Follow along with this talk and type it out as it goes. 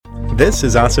This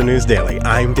is Awesome News Daily.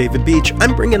 I'm David Beach.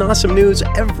 I'm bringing awesome news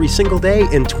every single day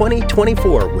in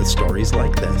 2024 with stories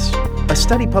like this. A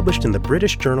study published in the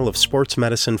British Journal of Sports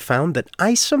Medicine found that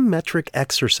isometric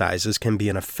exercises can be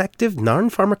an effective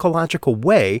non-pharmacological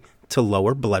way to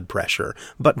lower blood pressure.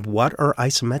 But what are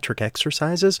isometric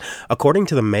exercises? According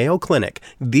to the Mayo Clinic,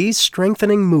 these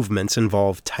strengthening movements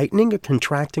involve tightening or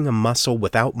contracting a muscle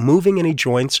without moving any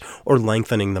joints or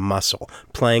lengthening the muscle.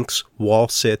 Planks, wall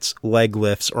sits, leg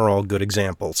lifts are all good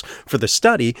examples. For the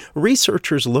study,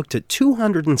 researchers looked at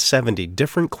 270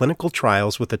 different clinical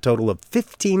trials with a total of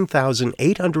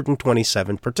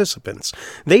 15,827 participants.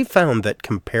 They found that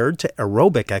compared to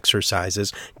aerobic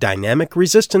exercises, dynamic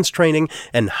resistance training,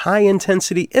 and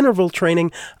high-intensity interval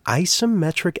training,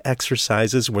 isometric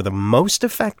exercises were the most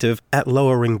effective at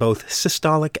lowering both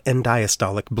systolic and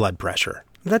diastolic blood pressure.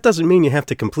 That doesn't mean you have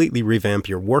to completely revamp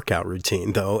your workout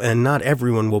routine, though, and not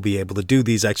everyone will be able to do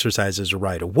these exercises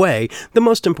right away. The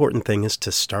most important thing is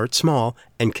to start small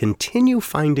and continue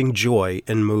finding joy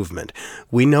in movement.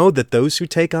 We know that those who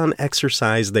take on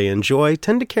exercise they enjoy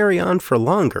tend to carry on for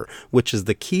longer, which is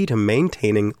the key to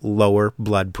maintaining lower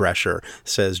blood pressure,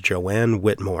 says Joanne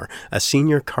Whitmore, a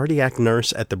senior cardiac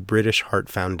nurse at the British Heart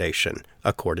Foundation,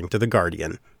 according to The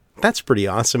Guardian. That's pretty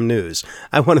awesome news.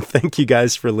 I want to thank you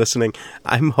guys for listening.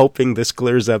 I'm hoping this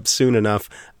clears up soon enough.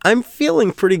 I'm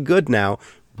feeling pretty good now,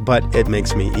 but it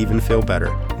makes me even feel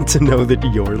better to know that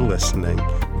you're listening.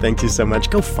 Thank you so much.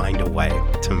 Go find a way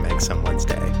to make someone's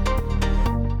day.